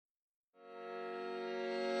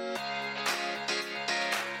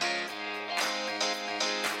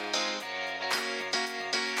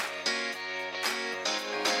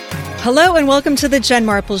Hello and welcome to the Jen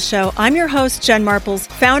Marples Show. I'm your host, Jen Marples,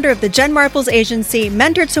 founder of the Jen Marples Agency,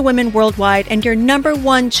 mentor to women worldwide, and your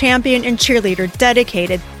 #1 champion and cheerleader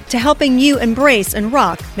dedicated to helping you embrace and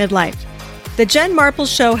rock midlife. The Jen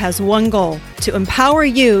Marples Show has one goal: to empower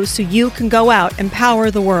you so you can go out and empower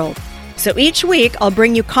the world. So each week, I'll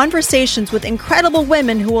bring you conversations with incredible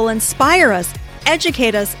women who will inspire us,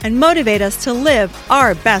 educate us, and motivate us to live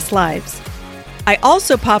our best lives. I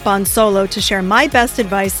also pop on solo to share my best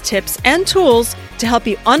advice, tips, and tools to help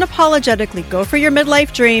you unapologetically go for your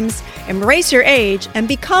midlife dreams, embrace your age, and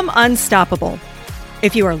become unstoppable.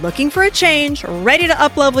 If you are looking for a change, ready to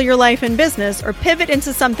uplevel your life and business, or pivot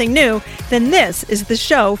into something new, then this is the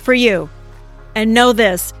show for you. And know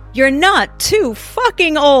this, you're not too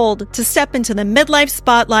fucking old to step into the midlife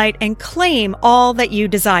spotlight and claim all that you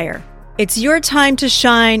desire. It's your time to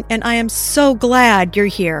shine, and I am so glad you're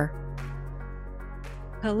here.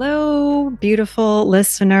 Hello, beautiful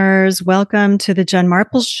listeners. Welcome to the Jen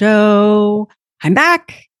Marples Show. I'm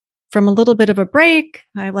back from a little bit of a break.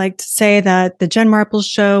 I like to say that the Jen Marples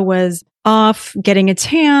Show was off getting a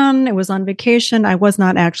tan. It was on vacation. I was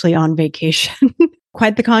not actually on vacation.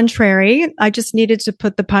 Quite the contrary. I just needed to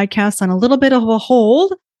put the podcast on a little bit of a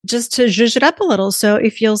hold just to zhuzh it up a little. So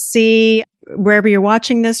if you'll see wherever you're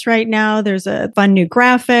watching this right now, there's a fun new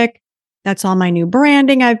graphic. That's all my new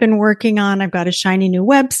branding I've been working on. I've got a shiny new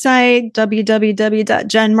website,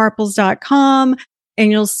 www.jenmarples.com.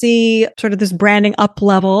 And you'll see sort of this branding up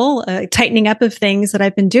level, tightening up of things that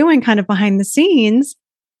I've been doing kind of behind the scenes.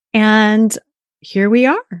 And here we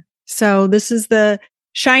are. So this is the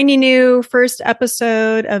shiny new first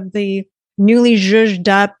episode of the newly zhuzhed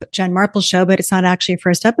up Jen Marples Show, but it's not actually a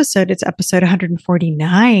first episode. It's episode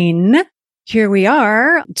 149. Here we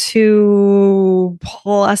are,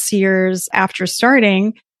 2+ years after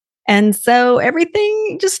starting. And so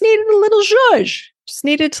everything just needed a little zhuzh, just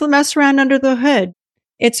needed to mess around under the hood.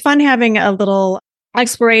 It's fun having a little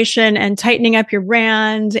exploration and tightening up your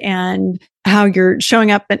brand and how you're showing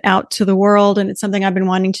up and out to the world. And it's something I've been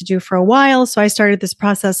wanting to do for a while. So I started this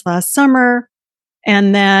process last summer,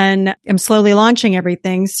 and then I'm slowly launching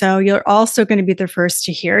everything. So you're also going to be the first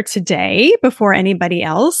to hear today, before anybody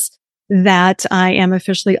else, that I am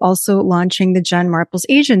officially also launching the Jen Marples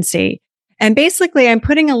Agency. And basically, I'm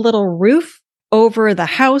putting a little roof over the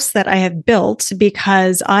house that I have built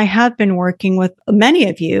because I have been working with many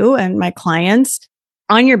of you and my clients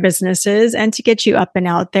on your businesses and to get you up and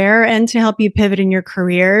out there and to help you pivot in your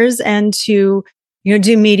careers and to,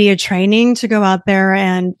 do media training to go out there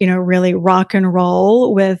and, really rock and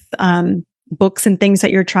roll with, books and things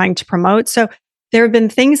that you're trying to promote. So there have been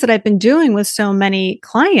things that I've been doing with so many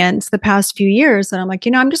clients the past few years that I'm like,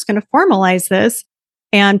 I'm just going to formalize this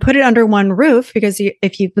and put it under one roof, because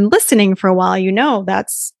if you've been listening for a while, that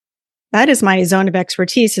is my zone of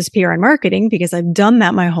expertise is PR and marketing, because I've done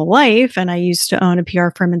that my whole life. And I used to own a PR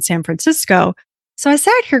firm in San Francisco. So I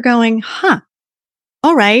sat here going,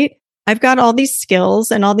 all right, I've got all these skills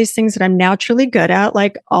and all these things that I'm naturally good at.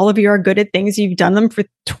 Like all of you are good at things. You've done them for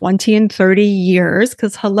 20 and 30 years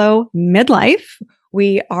because hello, midlife.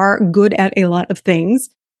 We are good at a lot of things.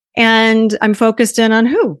 And I'm focused in on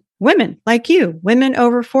who? Women like you, women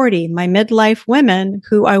over 40, my midlife women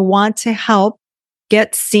who I want to help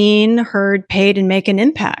get seen, heard, paid, and make an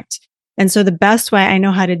impact. And so the best way I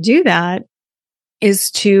know how to do that is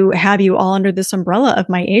to have you all under this umbrella of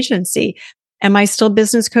my agency. Am I still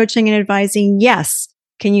business coaching and advising? Yes.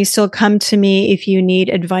 Can you still come to me if you need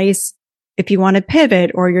advice, if you want to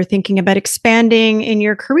pivot, or you're thinking about expanding in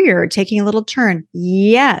your career, taking a little turn?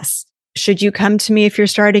 Yes. Should you come to me if you're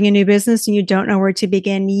starting a new business and you don't know where to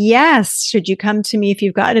begin? Yes. Should you come to me if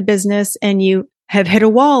you've got a business and you have hit a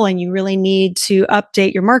wall and you really need to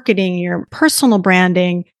update your marketing, your personal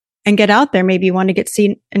branding, and get out there? Maybe you want to get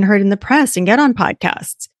seen and heard in the press and get on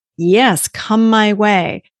podcasts. Yes. Come my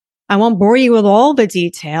way. I won't bore you with all the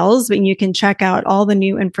details, but you can check out all the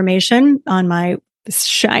new information on my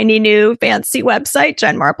shiny new fancy website,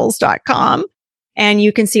 jenmarples.com. And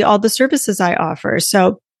you can see all the services I offer.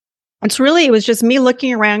 So it was just me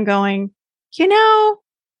looking around going,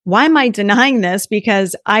 why am I denying this?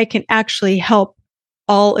 Because I can actually help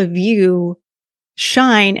all of you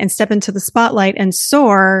shine and step into the spotlight and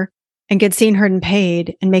soar and get seen, heard, and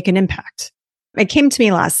paid and make an impact. It came to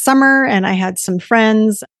me last summer and I had some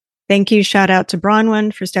friends. Thank you. Shout out to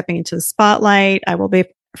Bronwyn for stepping into the spotlight. I will be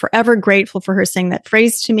forever grateful for her saying that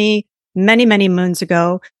phrase to me many, many moons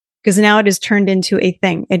ago, because now it has turned into a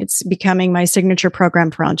thing. It's becoming my signature program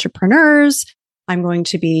for entrepreneurs. I'm going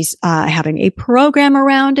to be having a program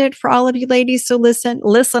around it for all of you ladies. So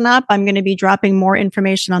listen up. I'm going to be dropping more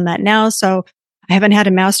information on that now. So I haven't had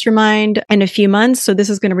a mastermind in a few months. So this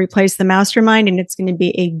is going to replace the mastermind, and it's going to be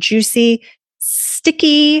a juicy,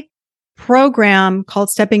 sticky program called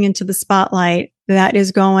Stepping into the Spotlight that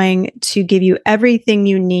is going to give you everything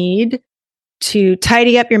you need to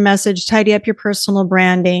tidy up your message, tidy up your personal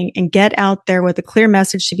branding, and get out there with a clear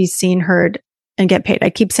message to be seen, heard, and get paid. I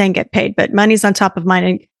keep saying get paid, but money's on top of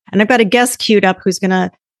mind. And I've got a guest queued up who's going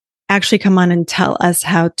to actually come on and tell us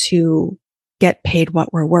how to get paid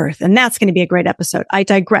what we're worth. And that's going to be a great episode. I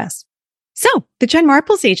digress. So the Jen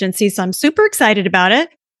Marples Agency, so I'm super excited about it.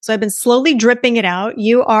 So I've been slowly dripping it out.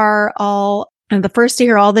 You are all the first to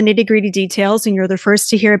hear all the nitty gritty details, and you're the first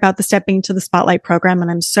to hear about the Stepping into the Spotlight program.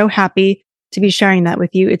 And I'm so happy to be sharing that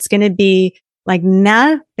with you. It's going to be like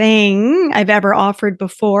nothing I've ever offered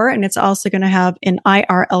before. And it's also going to have an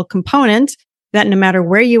IRL component that no matter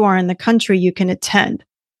where you are in the country, you can attend.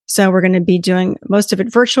 So we're going to be doing most of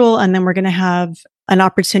it virtual. And then we're going to have an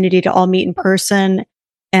opportunity to all meet in person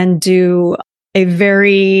and do a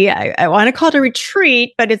very, I want to call it a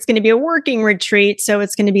retreat, but it's going to be a working retreat. So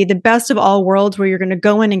it's going to be the best of all worlds where you're going to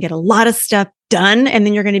go in and get a lot of stuff done. And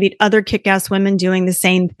then you're going to meet other kick-ass women doing the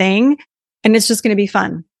same thing. And it's just going to be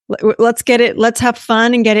fun. Let's get it. Let's have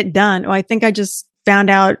fun and get it done. Oh, I think I just found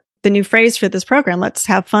out the new phrase for this program. Let's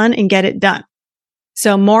have fun and get it done.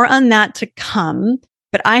 So more on that to come,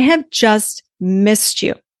 but I have just missed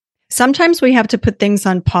you. Sometimes we have to put things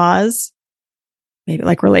on pause, maybe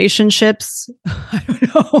like relationships, I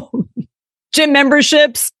don't know, gym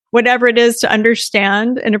memberships, whatever it is, to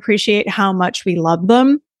understand and appreciate how much we love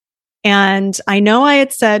them. And I know I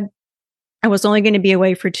had said I was only going to be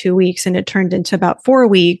away for 2 weeks, and it turned into about 4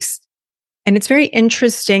 weeks. And it's very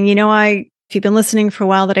interesting. You know, if you've been listening for a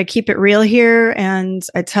while, that I keep it real here and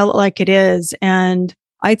I tell it like it is. And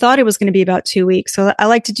I thought it was going to be about 2 weeks. So I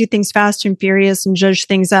like to do things fast and furious and judge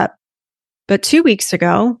things up. But 2 weeks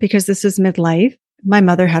ago, because this is midlife, my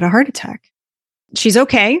mother had a heart attack. She's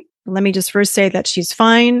okay. Let me just first say that she's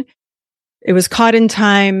fine. It was caught in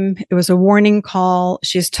time. It was a warning call.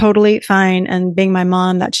 She's totally fine. And being my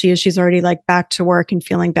mom that she is, she's already like back to work and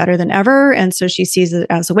feeling better than ever. And so she sees it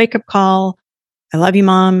as a wake up call. I love you,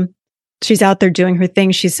 Mom. She's out there doing her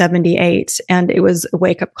thing. She's 78. And it was a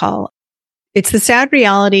wake up call. It's the sad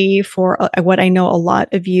reality for what I know a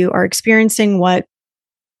lot of you are experiencing, what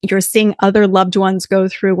you're seeing other loved ones go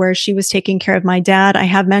through, where she was taking care of my dad. I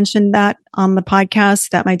have mentioned that on the podcast,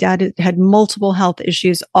 that my dad had multiple health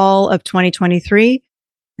issues all of 2023.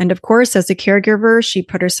 And of course, as a caregiver, she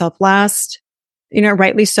put herself last. You know,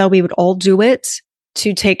 rightly so. We would all do it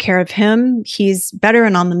to take care of him. He's better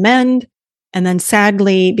and on the mend. And then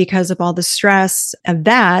sadly, because of all the stress of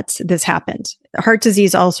that, this happened. Heart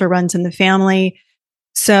disease also runs in the family.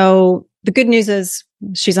 So the good news is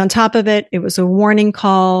she's on top of it. It was a warning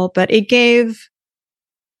call, but it gave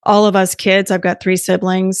all of us kids, I've got 3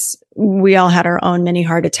 siblings, we all had our own mini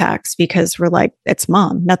heart attacks because we're like, it's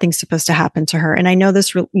Mom. Nothing's supposed to happen to her. And I know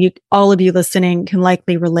this, all of you listening can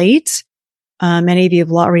likely relate. Many of you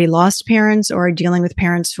have already lost parents or are dealing with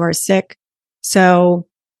parents who are sick. So,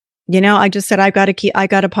 you know, I just said, I got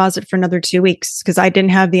to pause it for another 2 weeks because I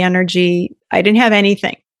didn't have the energy. I didn't have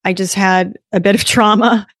anything. I just had a bit of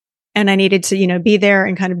trauma, and I needed to, you know, be there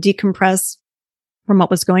and kind of decompress from what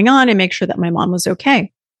was going on and make sure that my mom was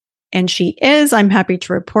okay. And she is. I'm happy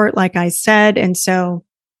to report, like I said. And so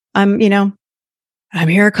I'm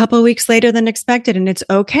here a couple of weeks later than expected, and it's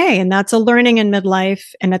okay. And that's a learning in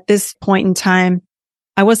midlife. And at this point in time,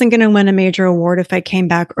 I wasn't going to win a major award if I came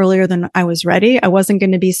back earlier than I was ready. I wasn't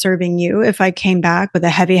going to be serving you if I came back with a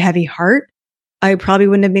heavy, heavy heart. I probably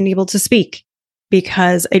wouldn't have been able to speak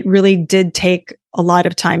because it really did take a lot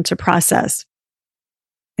of time to process.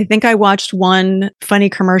 I think I watched one funny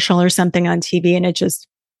commercial or something on TV, and it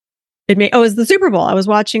was the Super Bowl. I was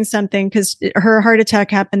watching something because her heart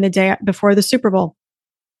attack happened the day before the Super Bowl.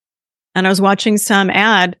 And I was watching some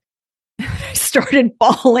ad. I started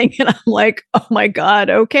bawling, and I'm like, oh my God,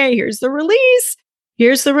 okay, here's the release.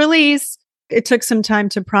 Here's the release. It took some time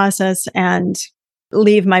to process and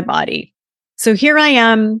leave my body. So here I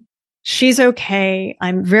am. She's okay.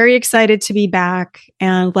 I'm very excited to be back.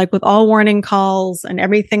 And like with all warning calls and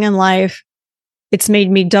everything in life, it's made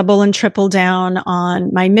me double and triple down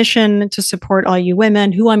on my mission to support all you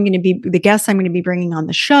women, who I'm going to be, the guests I'm going to be bringing on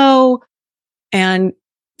the show, and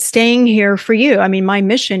staying here for you. I mean, my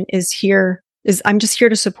mission is I'm just here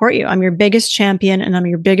to support you. I'm your biggest champion and I'm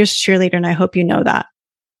your biggest cheerleader. And I hope you know that.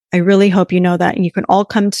 I really hope you know that. And you can all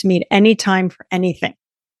come to me at any time for anything.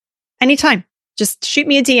 Anytime. Just shoot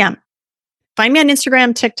me a DM. Find me on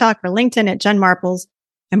Instagram, TikTok, or LinkedIn at Jen Marples.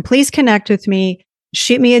 And please connect with me.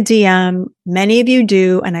 Shoot me a DM. Many of you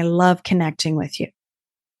do. And I love connecting with you.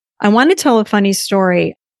 I want to tell a funny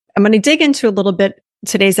story. I'm going to dig into a little bit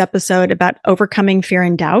today's episode about overcoming fear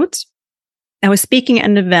and doubt. I was speaking at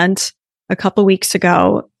an event a couple weeks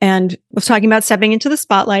ago and was talking about stepping into the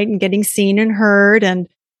spotlight and getting seen and heard and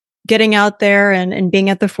getting out there and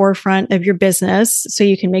being at the forefront of your business so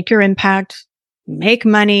you can make your impact, make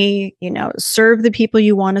money, serve the people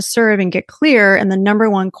you want to serve and get clear. And the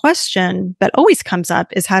number one question that always comes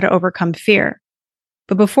up is how to overcome fear.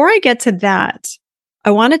 But before I get to that, I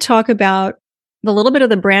want to talk about the little bit of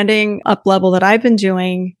the branding up level that I've been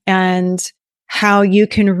doing and how you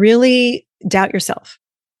can really doubt yourself.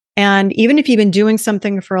 And even if you've been doing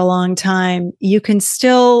something for a long time, you can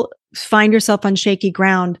still find yourself on shaky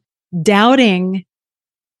ground, doubting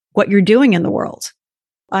what you're doing in the world.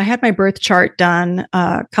 I had my birth chart done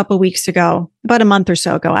a couple weeks ago, about a month or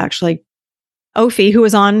so ago, actually. Ophi, who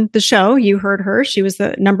was on the show, you heard her. She was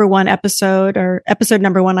the number one episode, or episode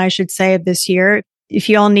number one, I should say, of this year. If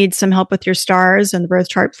you all need some help with your stars and the birth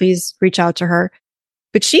chart, please reach out to her.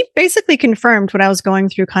 But she basically confirmed what I was going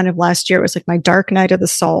through kind of last year. It was like my dark night of the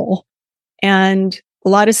soul. And a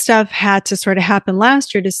lot of stuff had to sort of happen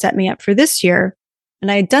last year to set me up for this year. And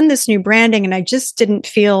I had done this new branding and I just didn't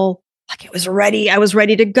feel like it was ready. I was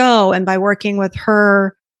ready to go. And by working with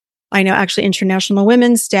her, I know actually International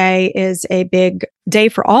Women's Day is a big day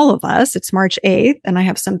for all of us. It's March 8th. And I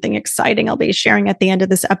have something exciting I'll be sharing at the end of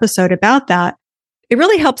this episode about that. It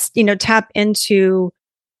really helps, tap into,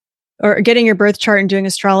 or getting your birth chart and doing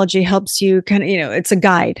astrology helps you kind of, it's a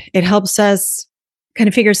guide. It helps us kind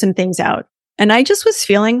of figure some things out. And I just was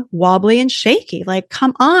feeling wobbly and shaky. Like,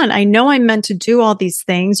 come on. I know I'm meant to do all these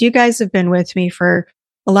things. You guys have been with me for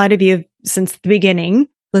a lot of you since the beginning,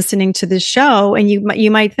 listening to this show. And you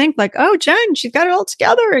might think like, oh, Jen, she's got it all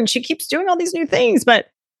together and she keeps doing all these new things.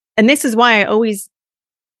 And this is why I always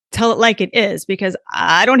tell it like it is, because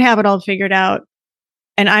I don't have it all figured out.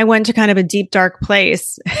 And I went to kind of a deep, dark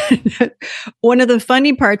place. One of the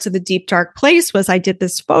funny parts of the deep, dark place was I did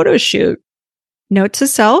this photo shoot. Note to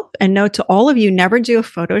self and note to all of you, never do a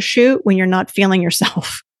photo shoot when you're not feeling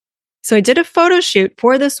yourself. So I did a photo shoot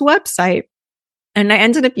for this website and I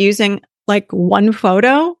ended up using like one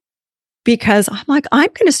photo because I'm like, I'm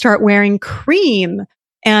going to start wearing cream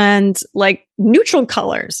and like neutral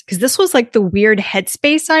colors, because this was like the weird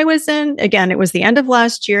headspace I was in. Again, it was the end of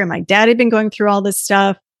last year and my dad had been going through all this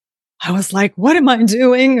stuff. I was like, what am I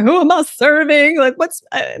doing? Who am I serving? Like, what's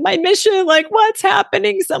my mission? Like, what's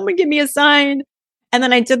happening? Someone give me a sign. And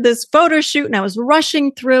then I did this photo shoot and I was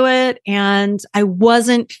rushing through it and I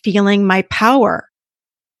wasn't feeling my power.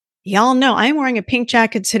 Y'all know I'm wearing a pink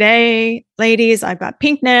jacket today, ladies. I've got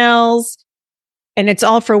pink nails. And it's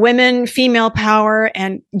all for women, female power.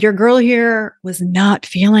 And your girl here was not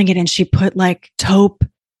feeling it. And she put like taupe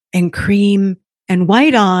and cream and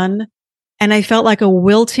white on. And I felt like a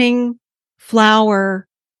wilting flower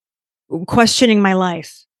questioning my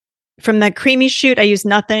life. From that creamy shoot, I used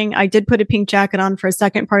nothing. I did put a pink jacket on for a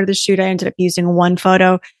second part of the shoot. I ended up using one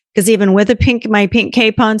photo because even with my pink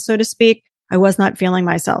cape on, so to speak, I was not feeling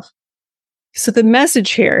myself. So the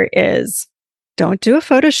message here is, don't do a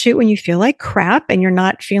photo shoot when you feel like crap and you're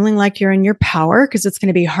not feeling like you're in your power, because it's going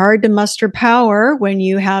to be hard to muster power when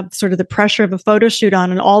you have sort of the pressure of a photo shoot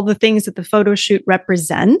on and all the things that the photo shoot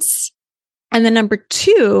represents. And then number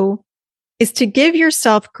two is to give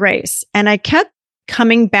yourself grace. And I kept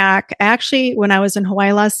coming back. Actually, when I was in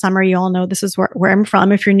Hawaii last summer, you all know this is where I'm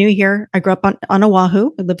from. If you're new here, I grew up on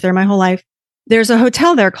Oahu. I lived there my whole life. There's a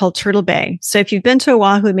hotel there called Turtle Bay. So if you've been to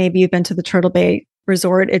Oahu, maybe you've been to the Turtle Bay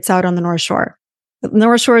Resort. It's out on the North Shore. The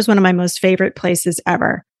North Shore is one of my most favorite places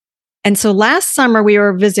ever. And so last summer we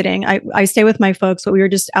were visiting. I stay with my folks, but we were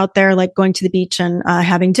just out there like going to the beach and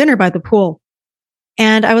having dinner by the pool.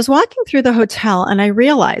 And I was walking through the hotel and I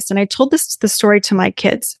realized, and I told the story to my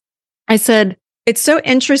kids. I said, it's so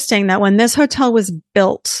interesting that when this hotel was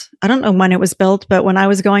built, I don't know when it was built, but when I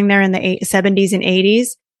was going there in the 70s and 80s,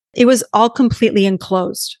 it was all completely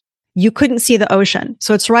enclosed. You couldn't see the ocean.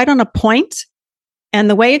 So it's right on a point. And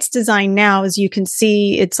the way it's designed now is you can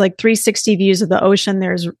see it's like 360 views of the ocean.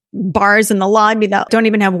 There's bars in the lobby that don't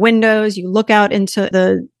even have windows. You look out into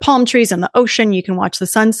the palm trees and the ocean. You can watch the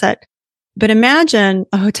sunset. But imagine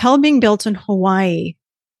a hotel being built in Hawaii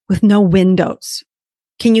with no windows.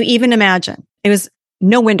 Can you even imagine? It was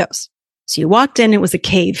no windows. So you walked in, it was a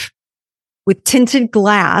cave with tinted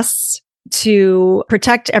glass to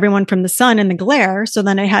protect everyone from the sun and the glare. So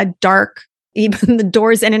then it had dark, even the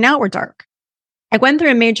doors in and out were dark. I went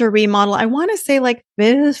through a major remodel, I want to say like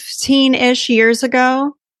 15-ish years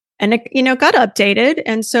ago, and it, got updated.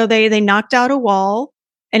 And so they knocked out a wall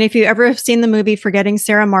And if you ever have seen the movie Forgetting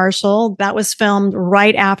Sarah Marshall, that was filmed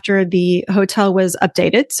right after the hotel was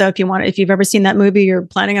updated. So if you've ever seen that movie, you're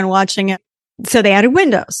planning on watching it. So they added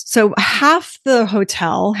windows. So half the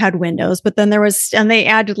hotel had windows, but then they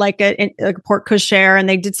added like a porte cochere, and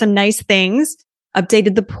they did some nice things,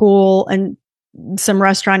 updated the pool and some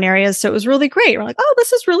restaurant areas. So it was really great. We're like, oh,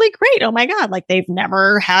 this is really great. Oh my God. Like they've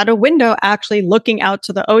never had a window actually looking out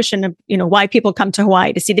to the ocean of, why people come to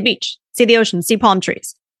Hawaii to see the beach, see the ocean, see palm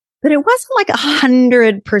trees. But it wasn't like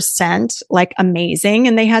 100% like amazing.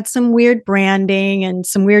 And they had some weird branding and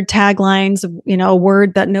some weird taglines of, a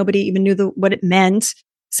word that nobody even knew what it meant.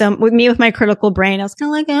 So with my critical brain, I was kind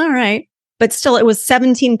of like, all right. But still, it was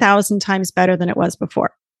 17,000 times better than it was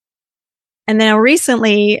before. And then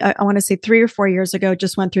recently, I want to say 3 or 4 years ago,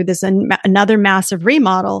 just went through this another massive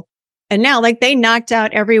remodel. And now like they knocked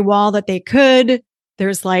out every wall that they could.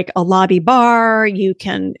 There's like a lobby bar. You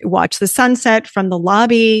can watch the sunset from the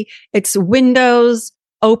lobby. It's windows,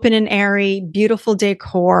 open and airy, beautiful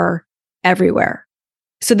decor everywhere.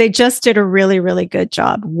 So they just did a really, really good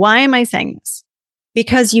job. Why am I saying this?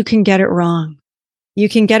 Because you can get it wrong. You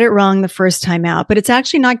can get it wrong the first time out, but it's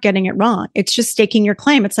actually not getting it wrong. It's just staking your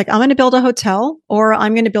claim. It's like, I'm going to build a hotel, or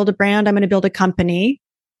I'm going to build a brand. I'm going to build a company.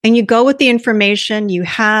 And you go with the information you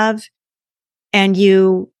have, and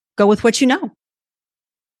you go with what you know.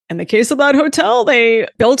 In the case of that hotel, they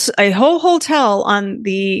built a whole hotel on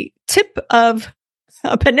the tip of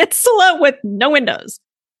a peninsula with no windows.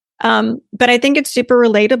 But I think it's super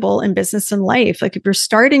relatable in business and life. Like if you're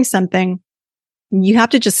starting something, you have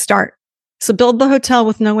to just start. So build the hotel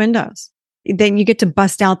with no windows. Then you get to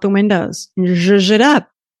bust out the windows and zhuzh it up.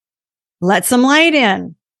 Let some light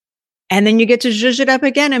in. And then you get to zhuzh it up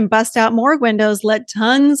again and bust out more windows. Let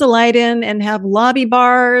tons of light in and have lobby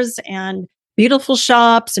bars and beautiful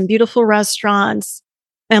shops and beautiful restaurants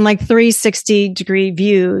and like 360-degree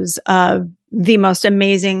views of the most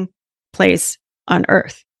amazing place on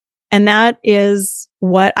earth. And that is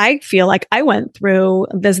what I feel like I went through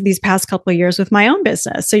these past couple of years with my own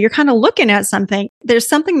business. So you're kind of looking at something. There's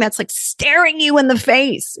something that's like staring you in the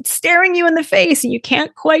face. It's staring you in the face and you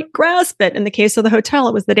can't quite grasp it. In the case of the hotel,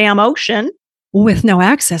 it was the damn ocean with no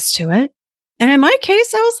access to it. And in my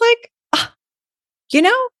case, I was like,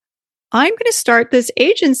 I'm going to start this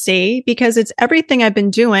agency because it's everything I've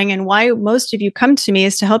been doing. And why most of you come to me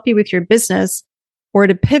is to help you with your business or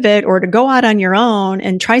to pivot or to go out on your own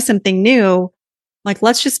and try something new. Like,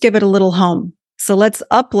 let's just give it a little home. So let's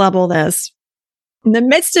up level this. In the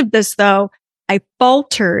midst of this, though, I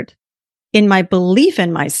faltered in my belief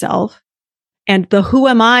in myself and the who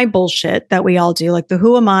am I bullshit that we all do, like the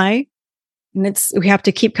who am I. And we have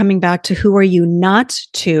to keep coming back to who are you not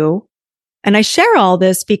to. And I share all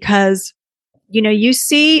this because, you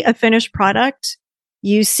see a finished product.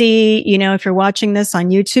 You see, if you're watching this on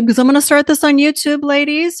YouTube, because I'm going to start this on YouTube,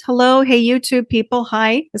 ladies. Hello. Hey, YouTube people.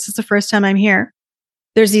 Hi. This is the first time I'm here.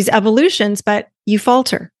 There's these evolutions, but you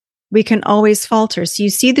falter. We can always falter. So you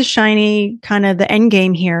see the shiny kind of the end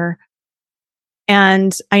game here.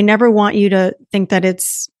 And I never want you to think that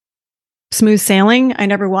it's smooth sailing. I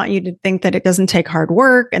never want you to think that it doesn't take hard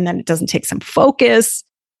work and that it doesn't take some focus.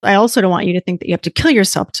 I also don't want you to think that you have to kill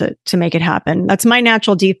yourself to make it happen. That's my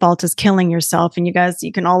natural default, is killing yourself. And you guys,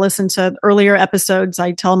 you can all listen to earlier episodes.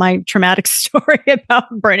 I tell my traumatic story about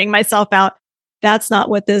burning myself out. That's not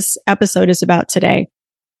what this episode is about today.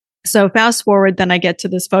 So fast forward, then I get to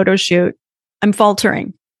this photo shoot. I'm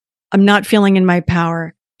faltering. I'm not feeling in my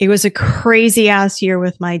power. It was a crazy ass year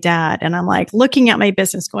with my dad. And I'm like looking at my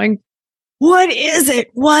business going, what is it?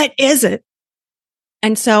 What is it?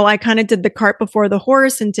 And so I kind of did the cart before the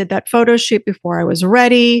horse and did that photo shoot before I was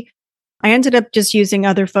ready. I ended up just using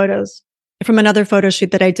other photos from another photo shoot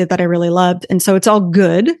that I did that I really loved. And so it's all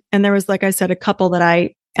good. And there was, like I said, a couple that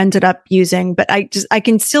I ended up using, but I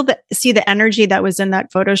can still see the energy that was in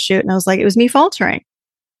that photo shoot. And I was like, it was me faltering.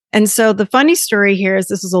 And so the funny story here is,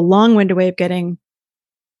 this is a long-winded way of getting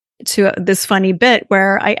to this funny bit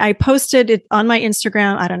where I posted it on my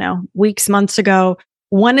Instagram, I don't know, weeks, months ago,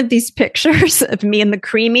 one of these pictures of me in the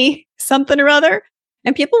creamy something or other.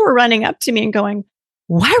 And people were running up to me and going,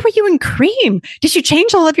 why were you in cream? Did you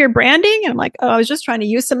change all of your branding? And I'm like, oh, I was just trying to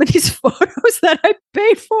use some of these photos that I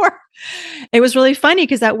paid for. It was really funny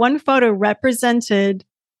because that one photo represented,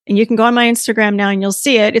 and you can go on my Instagram now and you'll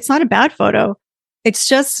see it. It's not a bad photo. It's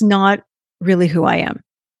just not really who I am.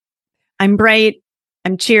 I'm bright.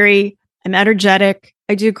 I'm cheery. I'm energetic.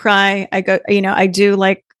 I do cry. I do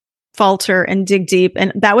like falter and dig deep.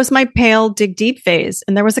 And that was my pale dig deep phase.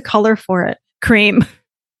 And there was a color for it, cream.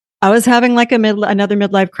 I was having like another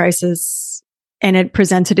midlife crisis, and it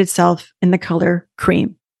presented itself in the color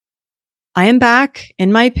cream. I am back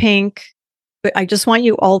in my pink, but I just want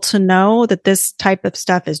you all to know that this type of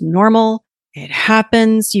stuff is normal. It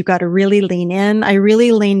happens. You got to really lean in. I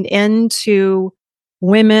really leaned into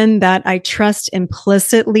women that I trust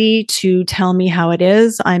implicitly to tell me how it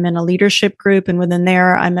is. I'm in a leadership group, and within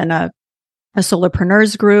there, I'm in a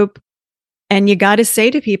solopreneurs group. And you got to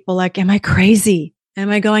say to people like, am I crazy? Am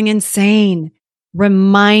I going insane?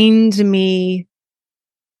 Remind me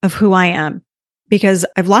of who I am, because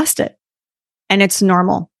I've lost it and it's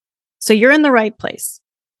normal. So you're in the right place.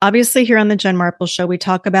 Obviously, here on the Jen Marple Show, we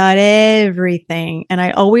talk about everything. And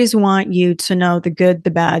I always want you to know the good,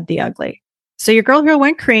 the bad, the ugly. So your girl here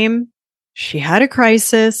went cream. She had a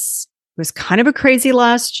crisis. It was kind of a crazy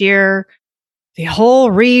last year. The whole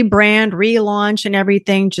rebrand, relaunch and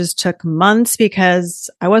everything just took months because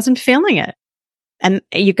I wasn't feeling it. And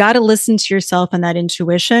you got to listen to yourself and that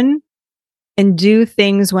intuition and do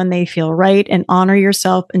things when they feel right and honor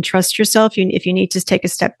yourself and trust yourself. If you need to take a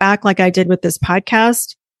step back, like I did with this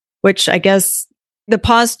podcast, which I guess the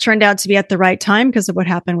pause turned out to be at the right time because of what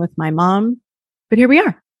happened with my mom. But here we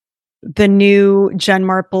are. The new Jen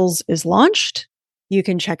Marples is launched. You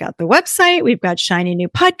can check out the website. We've got shiny new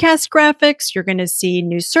podcast graphics. You're going to see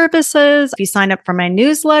new services. If you sign up for my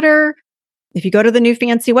newsletter, if you go to the new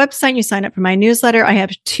fancy website and you sign up for my newsletter, I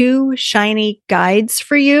have 2 shiny guides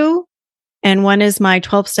for you. And one is my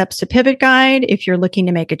 12 steps to pivot guide if you're looking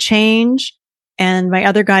to make a change. And my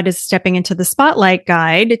other guide is stepping into the spotlight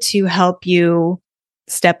guide to help you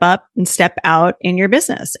step up and step out in your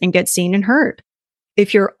business and get seen and heard.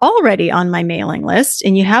 If you're already on my mailing list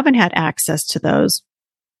and you haven't had access to those,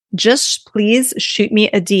 just please shoot me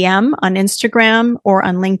a DM on Instagram or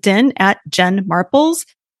on LinkedIn at Jen Marples,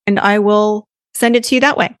 and I will send it to you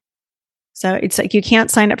that way. So it's like you can't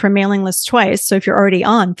sign up for mailing lists twice. So if you're already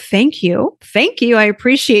on, thank you. Thank you. I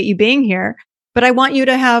appreciate you being here, but I want you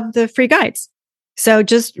to have the free guides. So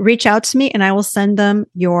just reach out to me and I will send them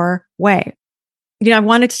your way. I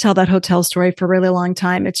wanted to tell that hotel story for a really long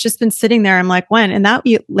time. It's just been sitting there. I'm like, when? And that,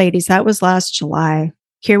 ladies, that was last July.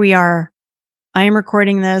 Here we are. I am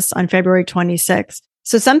recording this on February 26th.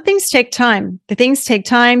 So some things take time. The things take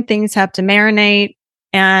time. Things have to marinate.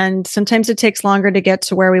 And sometimes it takes longer to get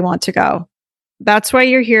to where we want to go. That's why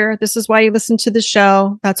you're here. This is why you listen to the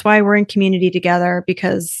show. That's why we're in community together,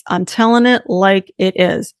 because I'm telling it like it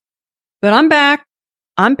is. But I'm back.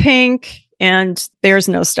 I'm pink. And there's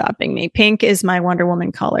no stopping me. Pink is my Wonder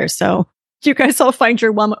Woman color. So you guys all find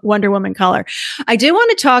your Wonder Woman color. I do want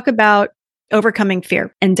to talk about overcoming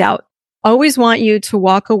fear and doubt. Always want you to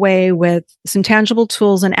walk away with some tangible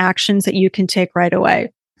tools and actions that you can take right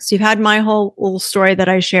away. So you've had my whole little story that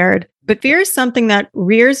I shared, but fear is something that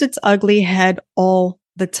rears its ugly head all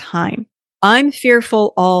the time. I'm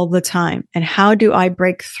fearful all the time. And how do I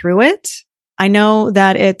break through it? I know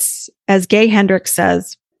that it's, as Gay Hendricks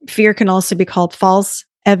says, fear can also be called false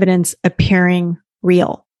evidence appearing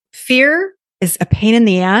real. Fear is a pain in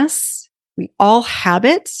the ass. We all have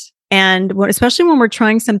it. And especially when we're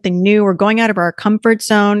trying something new or going out of our comfort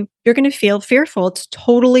zone, you're going to feel fearful. It's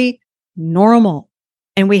totally normal.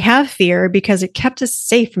 And we have fear because it kept us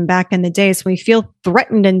safe from back in the day. So we feel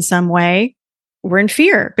threatened in some way. We're in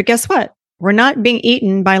fear. But guess what? We're not being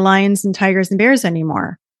eaten by lions and tigers and bears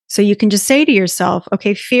anymore. So you can just say to yourself,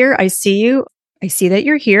 okay, fear, I see you. I see that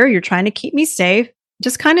you're here. You're trying to keep me safe.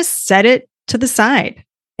 Just kind of set it to the side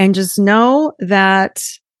and just know that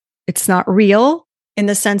it's not real in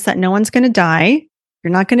the sense that no one's going to die.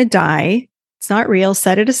 You're not going to die. It's not real.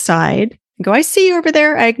 Set it aside and go, I see you over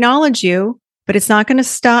there. I acknowledge you, but it's not going to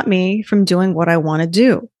stop me from doing what I want to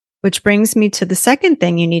do, which brings me to the second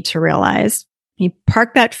thing you need to realize. You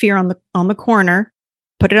park that fear on the corner,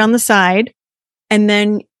 put it on the side, and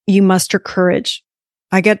then you muster courage.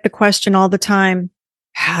 I get the question all the time.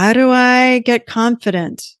 How do I get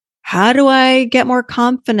confident? How do I get more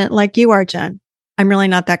confident like you are, Jen? I'm really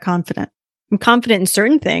not that confident. I'm confident in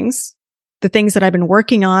certain things, the things that I've been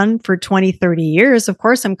working on for 20, 30 years. Of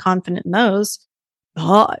course, I'm confident in those.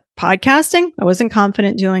 Podcasting, I wasn't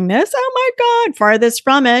confident doing this. Oh my God, farthest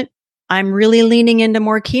from it. I'm really leaning into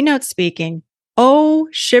more keynote speaking. Oh,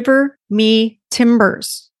 shiver me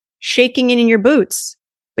timbers, shaking in your boots.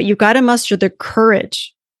 But you've got to muster the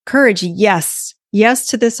courage. Courage, yes. Yes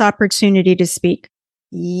to this opportunity to speak.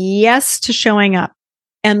 Yes to showing up.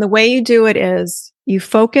 And the way you do it is you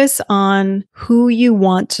focus on who you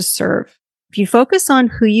want to serve. If you focus on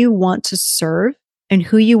who you want to serve and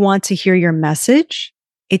who you want to hear your message,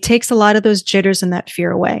 it takes a lot of those jitters and that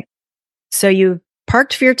fear away. So you've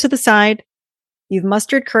parked fear to the side. You've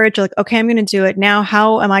mustered courage. You're like, okay, I'm going to do it. Now,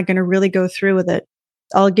 how am I going to really go through with it?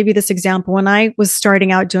 I'll give you this example. When I was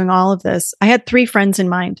starting out doing all of this, I had 3 friends in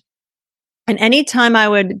mind. And anytime I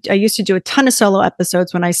used to do a ton of solo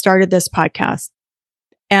episodes when I started this podcast.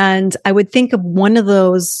 And I would think of one of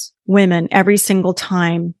those women every single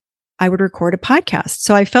time I would record a podcast.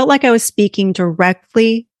 So I felt like I was speaking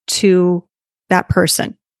directly to that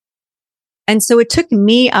person. And so it took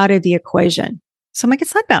me out of the equation. So I'm like,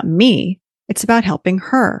 it's not about me. It's about helping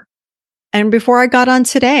her. And before I got on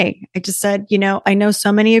today, I just said, I know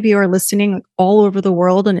so many of you are listening all over the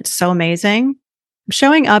world and it's so amazing. I'm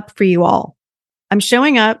showing up for you all. I'm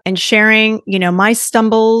showing up and sharing, my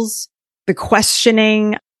stumbles, the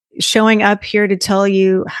questioning, showing up here to tell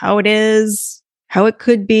you how it is, how it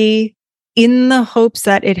could be, in the hopes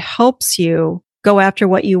that it helps you go after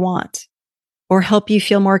what you want or help you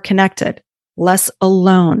feel more connected, less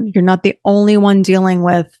alone. You're not the only one dealing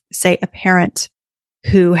with, say, a parent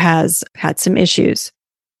who has had some issues,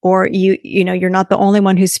 or you're not the only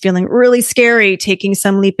one who's feeling really scary taking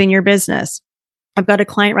some leap in your business. I've got a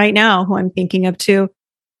client right now who I'm thinking of too,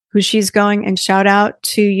 who she's going, and shout out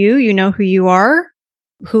to you. You know who you are,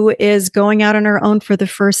 who is going out on her own for the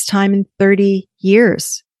first time in 30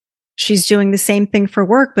 years. She's doing the same thing for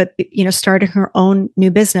work, but, starting her own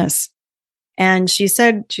new business. And she's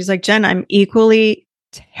like, Jen, I'm equally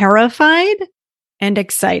terrified and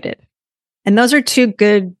excited. And those are two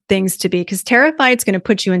good things to be, because terrified is going to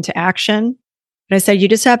put you into action. But I said, you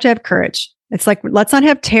just have to have courage. It's like, let's not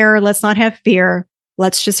have terror. Let's not have fear.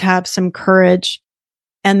 Let's just have some courage.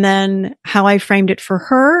 And then how I framed it for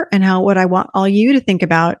her and what I want all you to think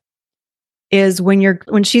about is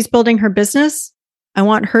when she's building her business, I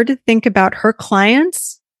want her to think about her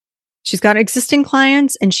clients. She's got existing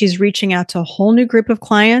clients and she's reaching out to a whole new group of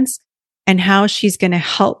clients, and how she's going to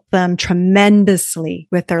help them tremendously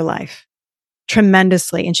with their life.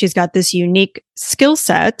 Tremendously. And she's got this unique skill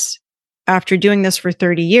set after doing this for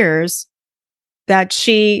 30 years that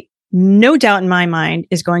she, no doubt in my mind,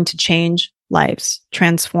 is going to change lives,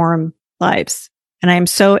 transform lives. And I am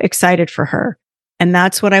so excited for her. And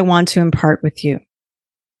that's what I want to impart with you.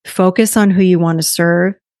 Focus on who you want to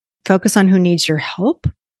serve. Focus on who needs your help.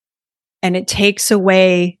 And it takes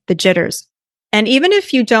away the jitters. And even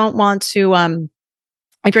if you don't want to,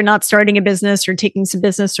 if you're not starting a business or taking some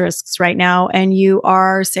business risks right now, and you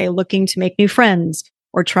are, say, looking to make new friends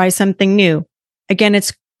or try something new, again,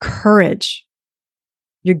 it's courage.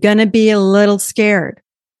 You're going to be a little scared,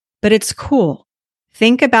 but it's cool.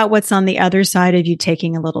 Think about what's on the other side of you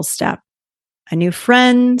taking a little step. A new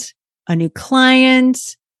friend, a new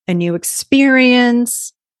client, a new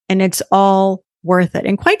experience, and it's all worth it.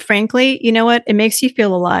 And quite frankly, you know what? It makes you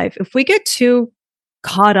feel alive. If we get too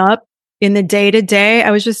caught up in the day to day,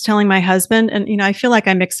 I was just telling my husband, and I feel like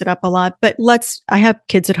I mix it up a lot, but I have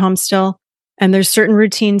kids at home still, and there's certain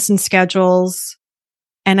routines and schedules.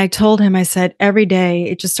 And I told him, I said, every day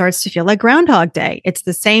it just starts to feel like Groundhog Day. It's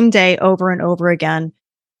the same day over and over again.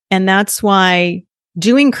 And that's why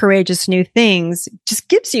doing courageous new things just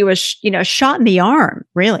gives you a shot in the arm,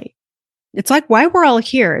 really. It's like why we're all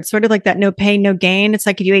here. It's sort of like that no pain, no gain. It's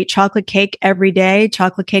like if you ate chocolate cake every day,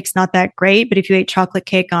 chocolate cake's not that great. But if you ate chocolate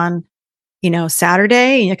cake on,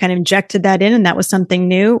 Saturday, and you kind of injected that in and that was something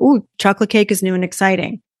new, ooh, chocolate cake is new and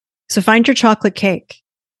exciting. So find your chocolate cake.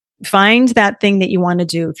 Find that thing that you want to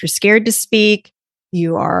do. If you're scared to speak,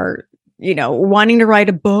 you are, wanting to write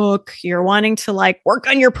a book, you're wanting to work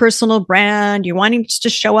on your personal brand, you're wanting to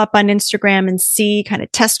just show up on Instagram and kind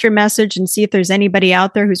of test your message and see if there's anybody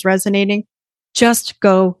out there who's resonating, just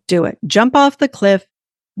go do it. Jump off the cliff,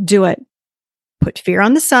 do it. Put fear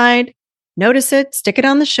on the side, notice it, stick it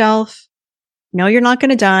on the shelf. Know you're not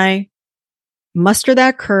going to die. Muster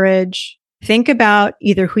that courage. Think about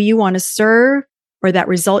either who you want to serve or that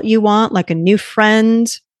result you want, like a new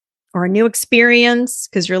friend or a new experience,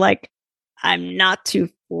 because you're like, I'm not too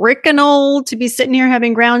freaking old to be sitting here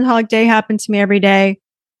having Groundhog Day happen to me every day.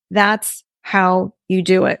 That's how you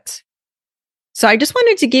do it. So I just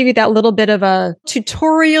wanted to give you that little bit of a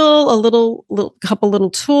tutorial, a couple little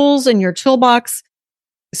tools in your toolbox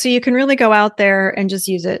so you can really go out there and just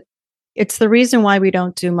use it. It's the reason why we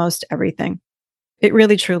don't do most everything. It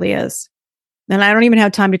really, truly is. And I don't even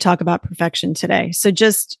have time to talk about perfection today. So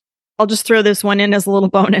I'll just throw this one in as a little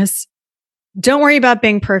bonus. Don't worry about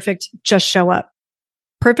being perfect. Just show up.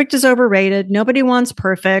 Perfect is overrated. Nobody wants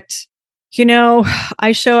perfect.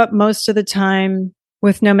 I show up most of the time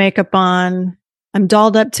with no makeup on. I'm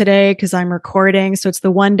dolled up today because I'm recording. So it's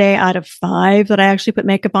the one day out of 5 that I actually put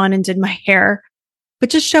makeup on and did my hair. But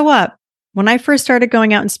just show up. When I first started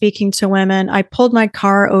going out and speaking to women, I pulled my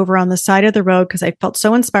car over on the side of the road because I felt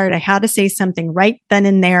so inspired. I had to say something right then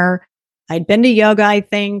and there. I'd been to yoga, I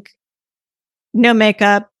think. No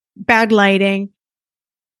makeup, bad lighting.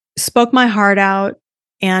 Spoke my heart out.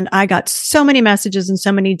 And I got so many messages and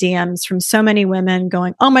so many DMs from so many women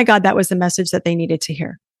going, oh my God, that was the message that they needed to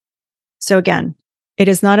hear. So again, it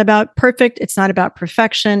is not about perfect. It's not about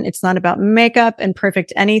perfection. It's not about makeup and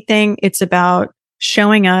perfect anything. It's about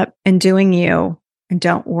showing up and doing you, and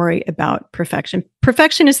don't worry about perfection.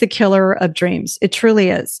 Perfection is the killer of dreams. It truly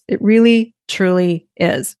is. It really, truly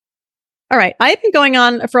is. All right. I've been going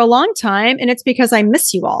on for a long time, and it's because I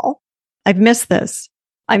miss you all. I've missed this.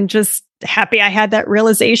 I'm just happy I had that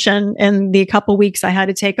realization in the couple weeks I had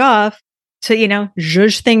to take off to,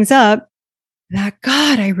 zhuzh things up. That,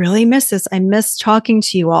 God, I really miss this. I miss talking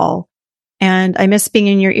to you all, and I miss being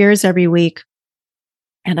in your ears every week.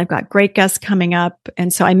 And I've got great guests coming up.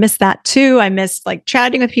 And so I miss that too. I miss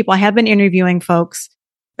chatting with people. I have been interviewing folks.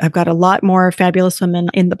 I've got a lot more fabulous women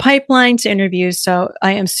in the pipeline to interview. So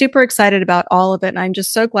I am super excited about all of it. And I'm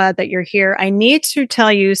just so glad that you're here. I need to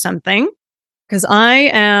tell you something because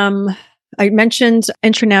I mentioned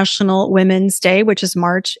International Women's Day, which is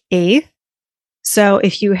March 8th. So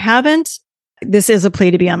if you haven't, this is a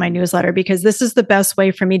plea to be on my newsletter because this is the best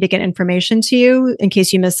way for me to get information to you in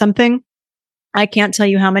case you miss something. I can't tell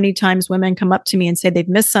you how many times women come up to me and say they've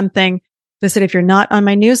missed something. They said, if you're not on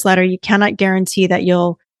my newsletter, you cannot guarantee that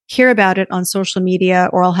you'll hear about it on social media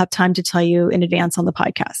or I'll have time to tell you in advance on the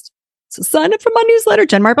podcast. So sign up for my newsletter,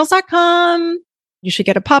 jenmarples.com. You should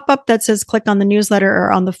get a pop-up that says click on the newsletter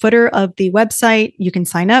or on the footer of the website. You can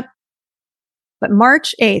sign up. But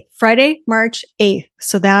March 8th, Friday, March 8th.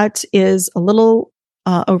 So that is a little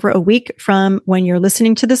over a week from when you're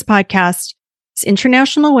listening to this podcast. It's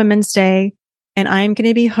International Women's Day. And I'm going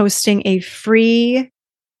to be hosting a free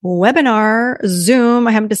webinar, Zoom.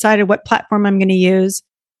 I haven't decided what platform I'm going to use.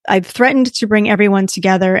 I've threatened to bring everyone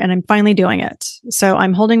together and I'm finally doing it. So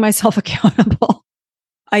I'm holding myself accountable.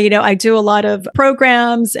 I do a lot of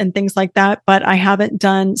programs and things like that, but I haven't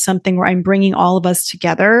done something where I'm bringing all of us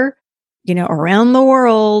together, around the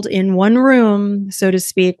world in one room, so to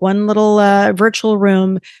speak, one little virtual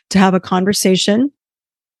room to have a conversation.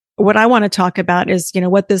 What I want to talk about is,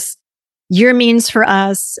 what this year means for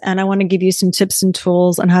us. And I want to give you some tips and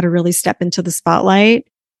tools on how to really step into the spotlight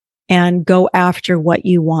and go after what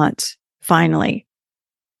you want. Finally,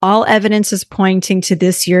 all evidence is pointing to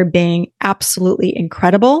this year being absolutely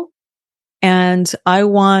incredible. And I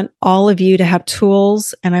want all of you to have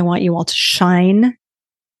tools and I want you all to shine.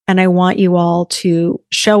 And I want you all to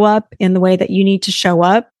show up in the way that you need to show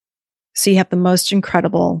up so you have the most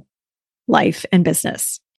incredible life and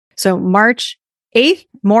business. So March 8th,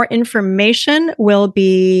 more information will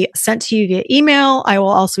be sent to you via email. I will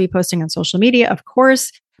also be posting on social media, of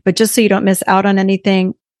course, but just so you don't miss out on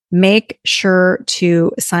anything, make sure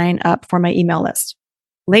to sign up for my email list.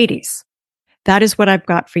 Ladies, that is what I've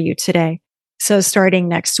got for you today. So starting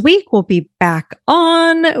next week, we'll be back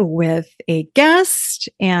on with a guest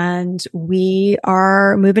and we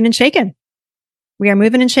are moving and shaking. We are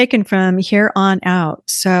moving and shaking from here on out.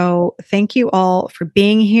 So thank you all for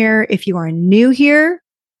being here. If you are new here,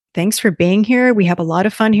 thanks for being here. We have a lot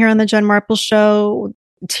of fun here on the Jen Marples Show.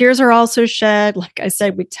 Tears are also shed. Like I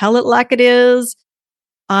said, we tell it like it is.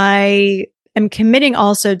 I am committing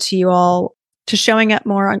also to you all to showing up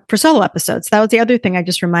more for solo episodes. That was the other thing I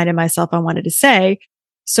just reminded myself I wanted to say.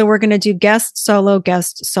 So we're going to do guest solo.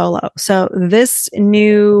 So this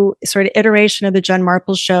new sort of iteration of the Jen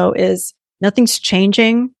Marples Show is nothing's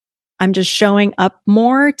changing. I'm just showing up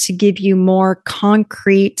more to give you more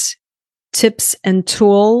concrete tips and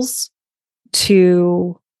tools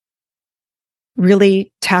to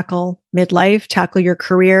really tackle midlife, tackle your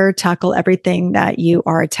career, tackle everything that you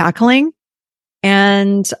are tackling.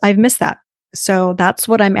 And I've missed that. So that's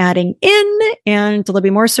what I'm adding in. And there'll be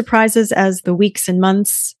more surprises as the weeks and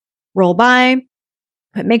months roll by.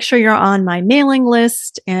 But make sure you're on my mailing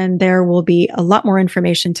list and there will be a lot more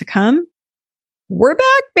information to come. We're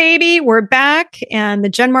back, baby. We're back. And the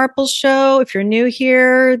Jen Marples Show, if you're new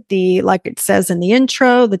here, like it says in the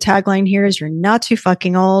intro, the tagline here is you're not too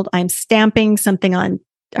fucking old. I'm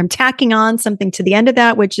tacking on something to the end of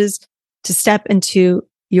that, which is to step into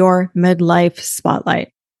your midlife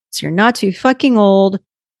spotlight. So you're not too fucking old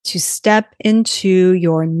to step into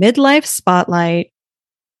your midlife spotlight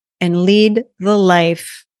and lead the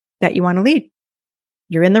life that you want to lead.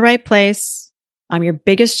 You're in the right place. I'm your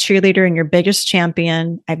biggest cheerleader and your biggest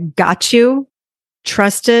champion. I've got you.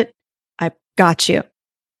 Trust it. I've got you.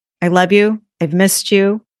 I love you. I've missed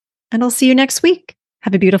you. And I'll see you next week.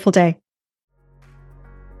 Have a beautiful day.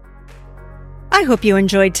 I hope you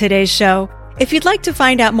enjoyed today's show. If you'd like to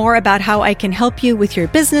find out more about how I can help you with your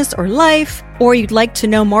business or life, or you'd like to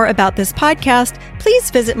know more about this podcast,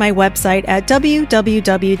 please visit my website at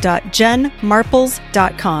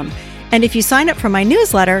www.jenmarples.com. And if you sign up for my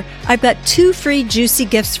newsletter, I've got 2 free juicy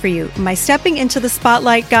gifts for you. My Stepping into the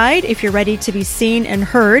Spotlight guide if you're ready to be seen and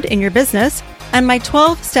heard in your business, and my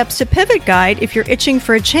 12 Steps to Pivot guide if you're itching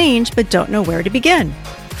for a change but don't know where to begin.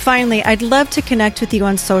 Finally, I'd love to connect with you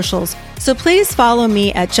on socials, so please follow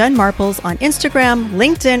me at Jen Marples on Instagram,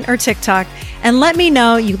 LinkedIn, or TikTok, and let me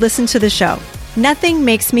know you listen to the show. Nothing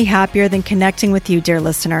makes me happier than connecting with you, dear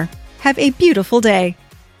listener. Have a beautiful day.